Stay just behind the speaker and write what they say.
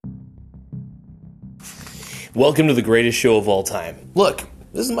Welcome to the greatest show of all time. Look,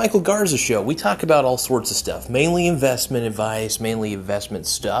 this is Michael Garza show. We talk about all sorts of stuff, mainly investment advice, mainly investment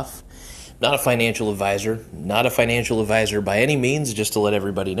stuff. Not a financial advisor, by any means, just to let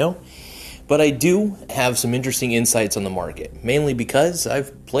everybody know. But I do have some interesting insights on the market, mainly because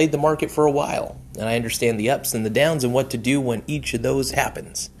I've played the market for a while, and I understand the ups and the downs and what to do when each of those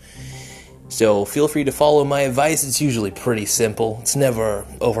happens. So feel free to follow my advice. It's usually pretty simple. It's never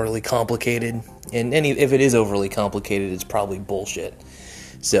overly complicated. And if it is overly complicated, it's probably bullshit.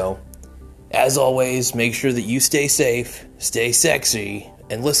 So, as always, make sure that you stay safe, stay sexy,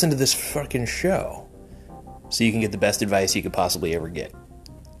 and listen to this fucking show so you can get the best advice you could possibly ever get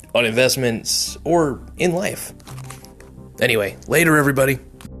on investments or in life. Anyway, later everybody.